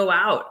to go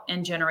out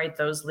and generate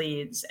those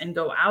leads and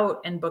go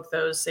out and book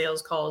those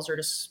sales calls or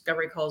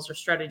discovery calls or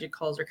strategy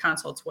calls or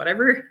consults,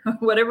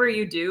 whatever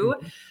you do,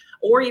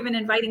 or even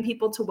inviting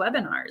people to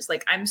webinars.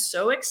 Like, I'm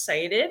so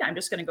excited. I'm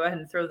just going to go ahead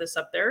and throw this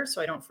up there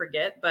so I don't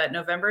forget, but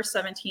November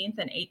 17th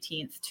and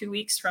 18th, 2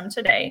 weeks from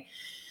today,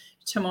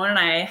 Timon and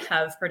I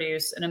have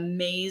produced an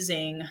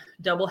amazing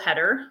double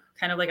header,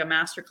 kind of like a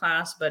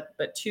masterclass,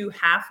 but 2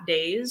 half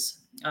days,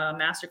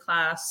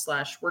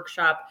 masterclass /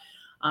 workshop.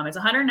 It's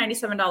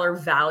 $197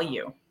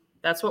 value.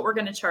 That's what we're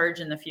going to charge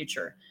in the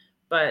future.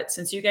 But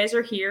since you guys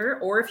are here,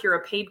 or if you're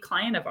a paid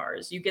client of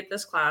ours, you get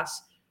this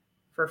class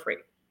for free.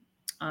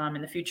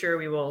 In the future,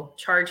 we will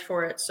charge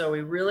for it. So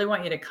we really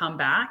want you to come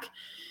back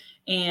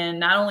And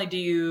not only do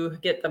you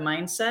get the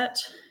mindset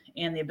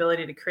and the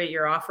ability to create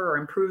your offer or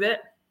improve it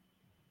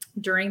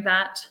during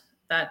that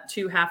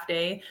 2 half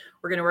day,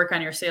 we're going to work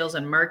on your sales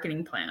and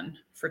marketing plan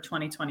for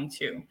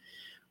 2022.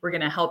 We're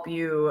going to help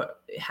you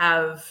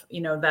have,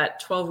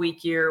 that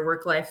 12-week year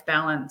work-life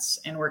balance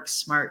and work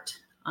smart,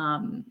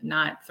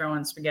 not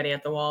throwing spaghetti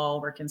at the wall,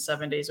 working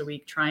 7 days a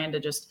week, trying to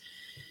just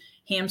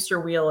hamster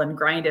wheel and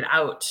grind it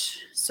out.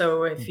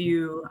 So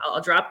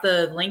I'll drop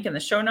the link in the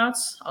show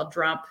notes. I'll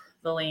drop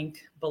the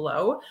link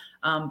below.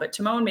 But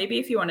Timon, maybe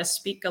if you want to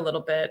speak a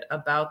little bit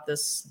about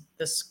this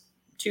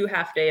 2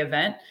 half day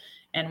event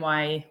and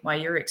why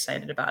you're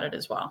excited about it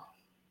as well.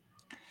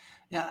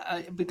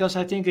 Yeah, because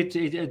I think it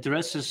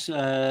addresses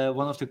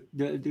one of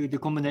the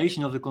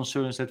combination of the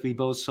concerns that we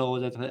both saw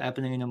that were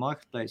happening in the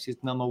marketplace.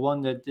 It's number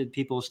one that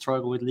people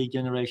struggle with lead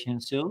generation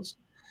and sales.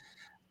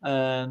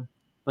 And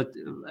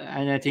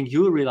I think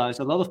you realize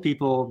a lot of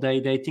people, they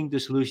think the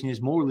solution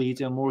is more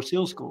leads and more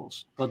sales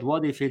calls. But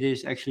what if it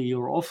is actually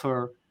your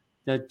offer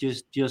that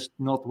just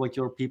not what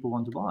your people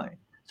want to buy?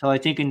 So I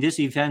think in this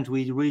event,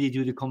 we really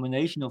do the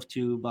combination of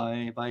two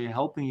by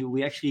helping you.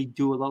 We actually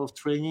do a lot of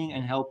training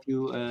and help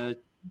you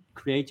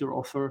create your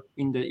offer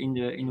in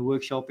the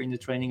workshop, in the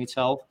training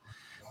itself.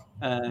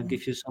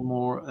 Give you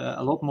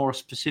a lot more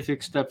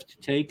specific steps to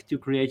take to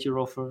create your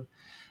offer,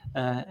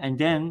 and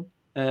then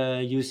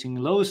using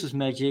Lois's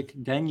magic,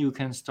 then you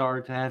can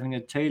start having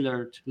a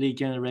tailored lead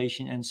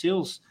generation and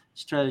sales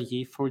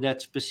strategy for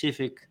that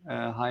specific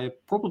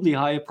probably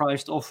higher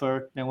priced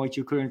offer than what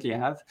you currently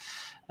have,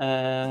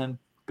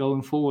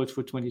 going forward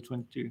for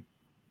 2022.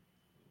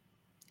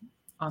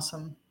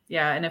 Awesome.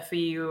 Yeah. And if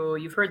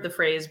you've heard the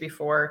phrase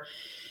before,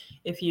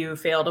 if you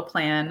fail to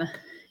plan,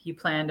 you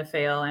plan to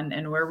fail.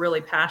 And we're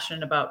really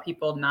passionate about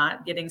people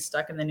not getting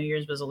stuck in the New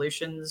Year's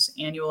resolutions,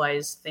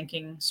 annualized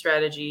thinking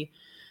strategy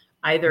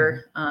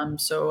either.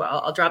 So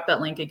I'll drop that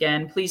link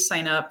again. Please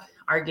sign up.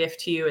 Our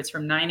gift to you, it's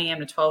from 9 a.m.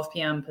 to 12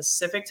 p.m.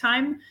 Pacific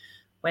time,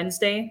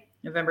 Wednesday,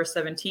 November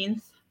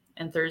 17th,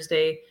 and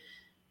Thursday,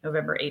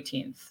 November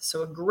 18th.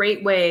 So a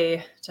great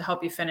way to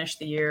help you finish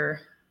the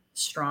year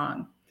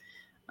strong.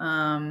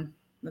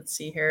 Let's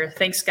see here.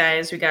 Thanks,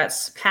 guys. We got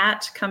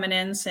Pat coming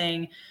in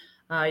saying,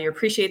 you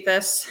appreciate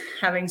this,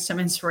 having some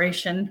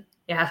inspiration.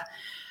 Yeah,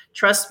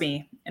 trust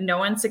me, no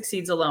one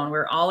succeeds alone.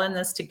 We're all in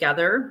this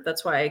together.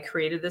 That's why I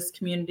created this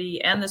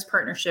community and this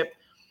partnership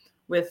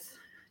with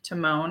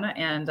Timon,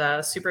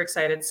 and super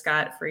excited,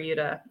 Scott, for you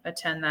to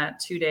attend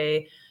that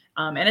 2-day.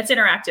 And it's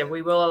interactive.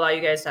 We will allow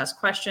you guys to ask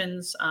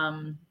questions.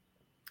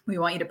 We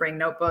want you to bring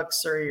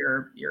notebooks or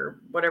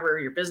your whatever,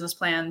 your business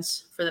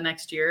plans for the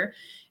next year,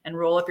 and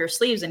roll up your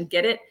sleeves and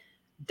get it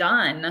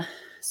done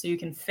so you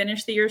can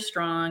finish the year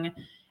strong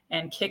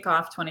and kick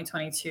off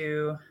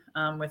 2022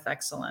 with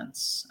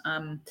excellence.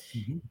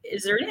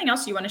 Is there anything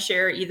else you want to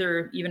share,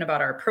 even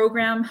about our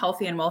program,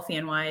 Healthy and Wealthy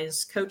and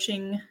Wise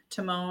Coaching,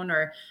 Timon,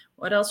 or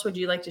what else would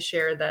you like to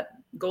share, that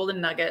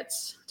golden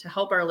nuggets to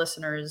help our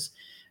listeners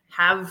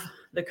have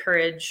the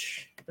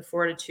courage, the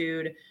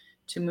fortitude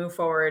to move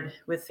forward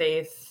with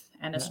faith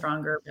and a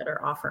stronger, better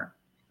offer?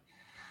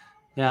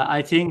 Yeah,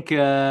 I think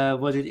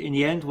what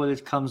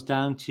it comes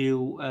down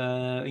to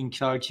in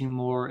charging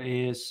more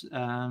is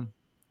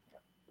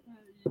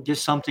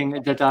just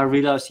something that I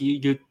realized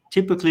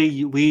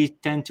we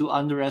tend to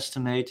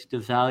underestimate the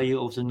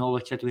value of the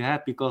knowledge that we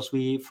have, because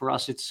for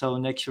us it's so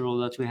natural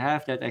that we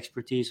have that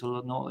expertise or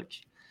that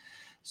knowledge.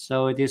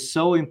 So it is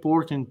so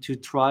important to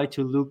try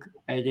to look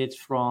at it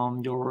from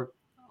your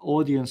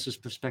audience's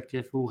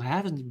perspective, who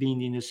haven't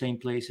been in the same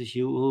place as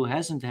you, who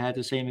hasn't had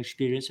the same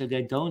experience, and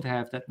they don't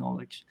have that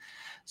knowledge.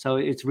 So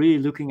it's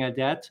really looking at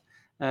that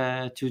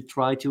to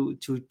try to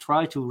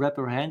wrap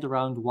our hand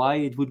around why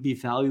it would be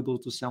valuable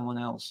to someone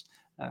else.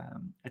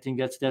 I think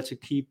that's a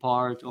key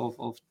part of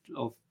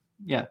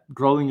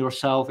growing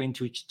yourself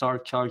into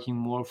start charging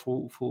more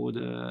for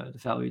the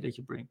value that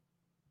you bring.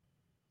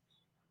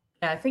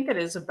 Yeah, I think it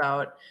is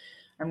about,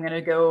 I'm going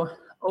to go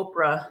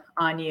Oprah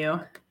on you,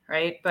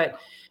 right? But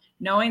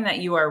knowing that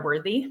you are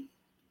worthy,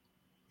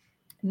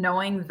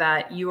 knowing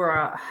that you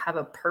have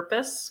a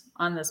purpose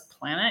on this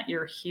planet,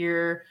 you're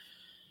here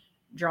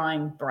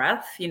drawing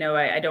breath.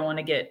 I don't want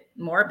to get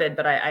morbid,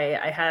 but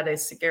I had a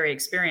scary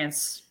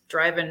experience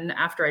driving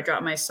after I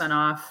dropped my son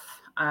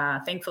off.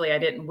 Thankfully, I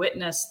didn't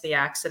witness the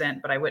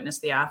accident, but I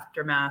witnessed the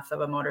aftermath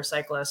of a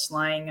motorcyclist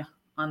lying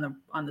on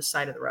the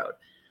side of the road.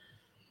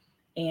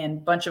 And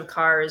a bunch of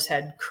cars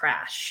had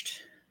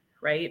crashed,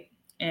 right?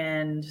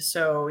 And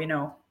so,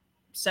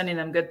 sending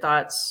them good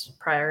thoughts,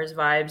 prayers,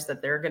 vibes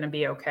that they're going to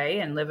be okay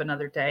and live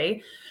another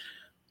day.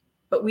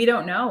 But we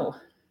don't know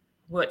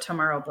what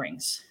tomorrow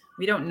brings.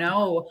 We don't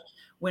know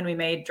when we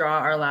may draw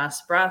our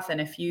last breath. And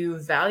if you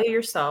value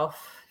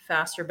yourself,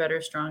 faster, better,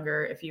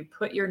 stronger, if you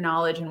put your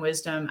knowledge and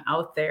wisdom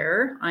out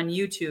there on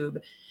YouTube,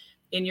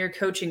 in your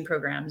coaching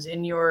programs,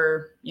 in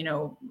your,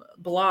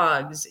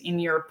 blogs, in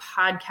your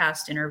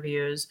podcast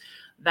interviews,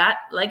 that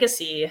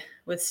legacy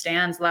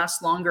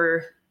lasts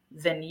longer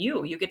than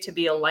you. You get to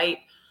be a light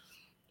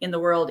in the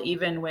world,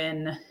 even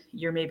when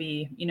you're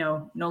maybe,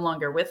 no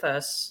longer with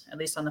us, at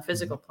least on the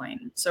physical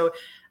plane. So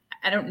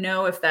I don't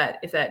know if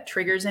that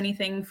triggers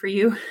anything for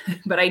you,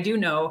 but I do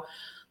know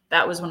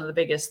that was one of the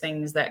biggest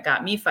things that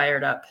got me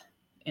fired up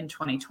in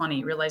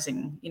 2020,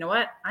 realizing, you know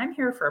what, I'm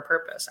here for a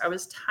purpose. I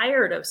was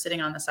tired of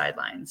sitting on the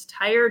sidelines,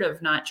 tired of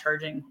not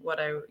charging what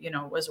I,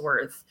 was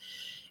worth,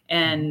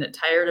 and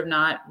tired of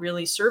not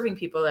really serving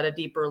people at a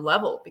deeper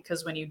level.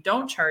 Because when you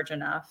don't charge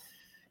enough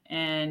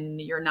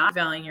and you're not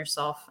valuing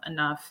yourself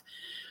enough,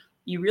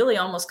 you really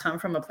almost come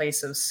from a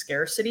place of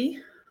scarcity.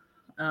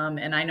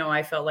 And I know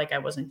I felt like I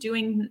wasn't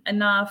doing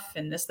enough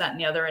and this, that, and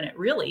the other. And it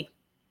really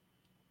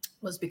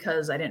was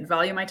because I didn't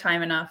value my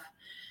time enough.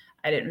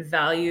 I didn't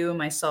value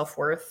my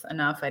self-worth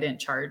enough. I didn't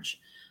charge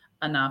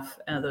enough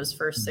those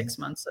first 6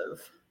 months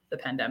of the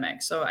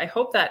pandemic. So I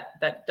hope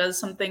that does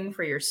something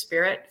for your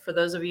spirit, for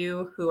those of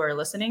you who are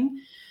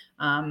listening,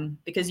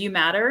 because you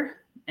matter,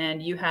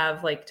 and you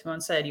have, like Timon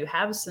said, you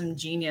have some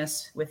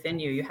genius within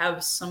you. You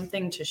have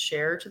something to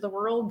share to the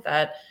world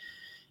that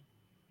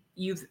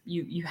you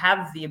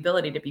have the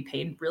ability to be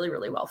paid really,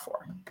 really well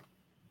for.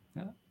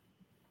 Yeah.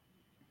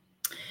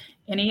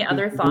 Any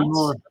other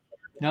thoughts?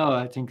 No,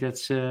 I think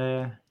that's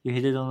you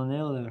hit it on the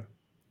nail there.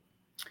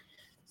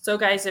 So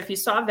guys, if you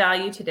saw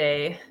value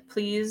today,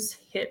 please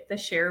hit the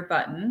share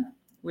button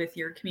with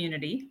your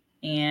community,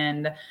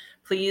 and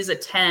please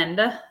attend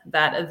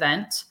that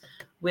event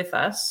with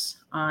us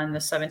on the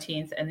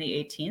 17th and the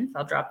 18th.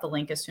 I'll drop the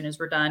link as soon as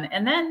we're done.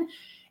 And then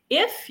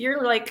if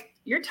you're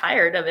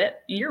tired of it,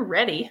 you're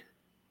ready,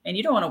 and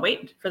you don't want to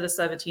wait for the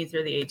 17th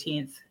or the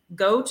 18th,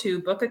 go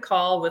to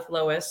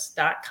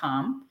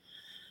bookacallwithlois.com.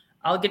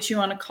 I'll get you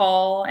on a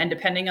call, and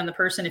depending on the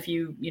person, if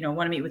you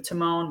want to meet with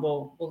Timon,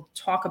 we'll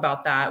talk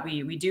about that.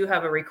 We do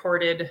have a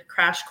recorded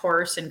crash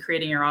course in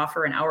creating your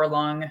offer, an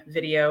hour-long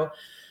video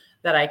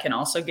that I can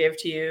also give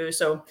to you.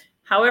 So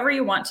however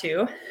you want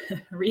to,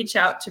 reach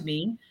out to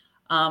me,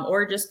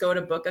 or just go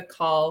to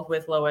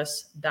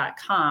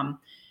bookacallwithlois.com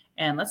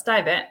and let's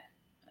dive in.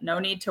 No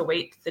need to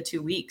wait the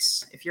 2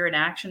 weeks. If you're an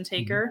action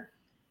taker,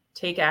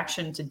 take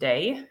action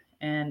today.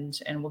 And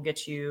we'll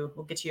get you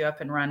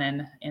up and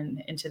running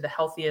into the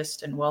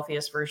healthiest and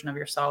wealthiest version of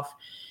yourself,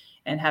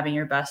 and having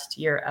your best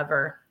year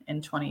ever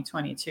in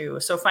 2022.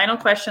 So final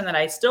question that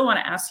I still want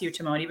to ask you,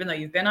 Timon, even though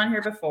you've been on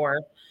here before,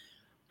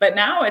 but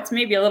now it's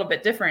maybe a little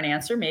bit different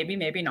answer,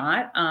 maybe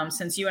not,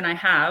 since you and I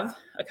have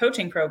a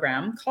coaching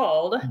program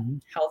called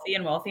Healthy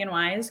and Wealthy and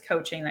Wise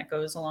Coaching that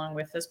goes along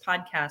with this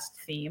podcast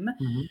theme.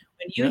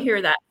 When you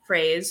hear that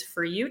phrase,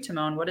 for you,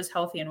 Timon, what does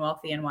healthy and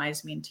wealthy and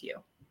wise mean to you?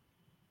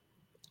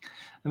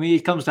 I mean,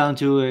 it comes down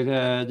to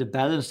the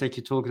balance that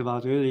you talked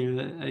about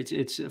earlier.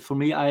 It's for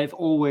me, I have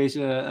always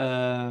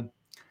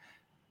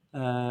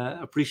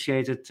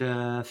appreciated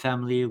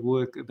family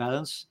work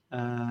balance,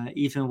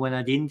 even when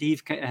I didn't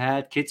even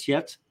had kids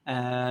yet.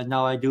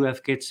 Now I do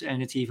have kids,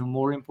 and it's even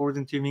more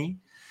important to me.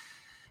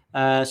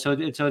 So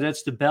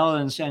that's the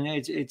balance, and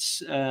it's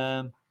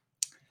the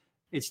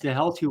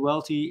healthy,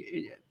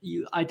 wealthy.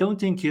 I don't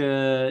think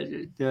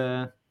you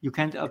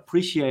can't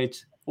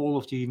appreciate all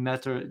of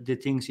the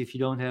things if you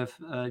don't have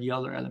the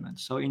other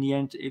elements. So in the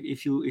end,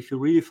 if you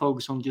really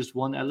focus on just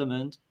one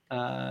element,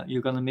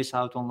 you're gonna miss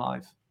out on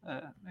life.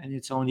 And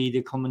it's only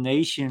the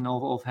combination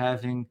of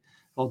having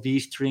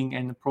these three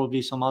and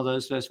probably some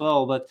others as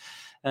well. But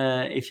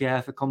if you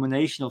have a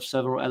combination of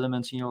several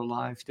elements in your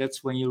life,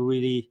 that's when you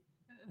really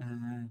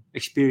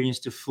experience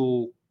the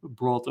full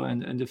breadth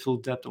and the full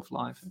depth of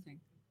life, I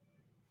think.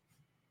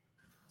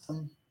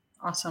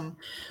 Awesome.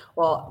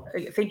 Well,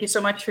 thank you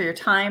so much for your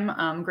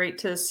time. Great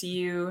to see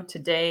you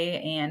today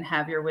and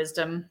have your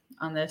wisdom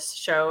on this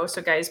show.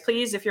 So guys,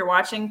 please, if you're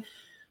watching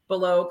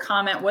below,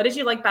 comment, what did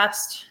you like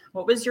best?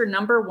 What was your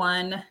number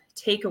one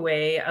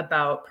takeaway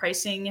about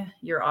pricing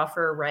your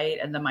offer right,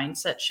 and the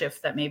mindset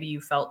shift that maybe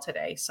you felt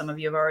today? Some of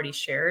you have already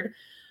shared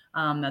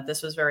that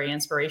this was very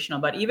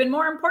inspirational, but even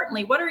more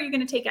importantly, what are you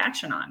going to take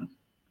action on?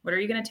 What are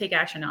you going to take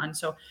action on?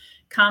 So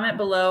comment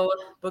below,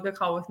 book a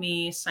call with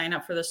me, sign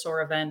up for the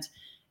SOAR event.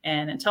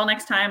 And until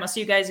next time, I'll see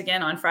you guys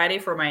again on Friday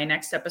for my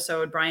next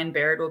episode. Brian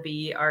Baird will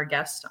be our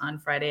guest on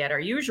Friday at our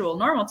usual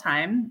normal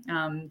time,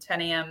 10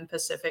 a.m.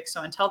 Pacific.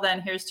 So until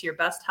then, here's to your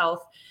best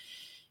health,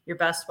 your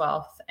best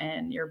wealth,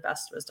 and your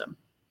best wisdom.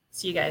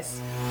 See you guys.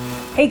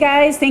 Hey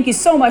guys, thank you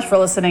so much for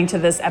listening to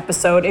this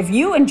episode. If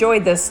you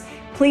enjoyed this,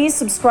 please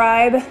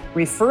subscribe,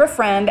 refer a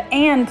friend,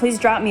 and please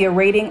drop me a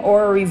rating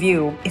or a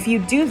review. If you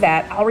do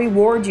that, I'll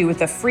reward you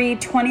with a free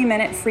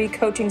 20-minute free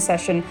coaching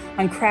session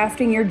on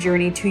crafting your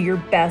journey to your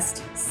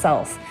best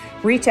self.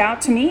 Reach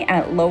out to me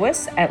at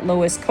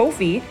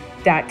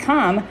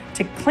lois@loiscoffee.com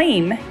to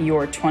claim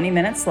your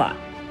 20-minute slot.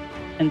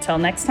 Until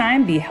next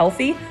time, be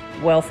healthy,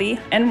 wealthy,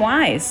 and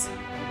wise.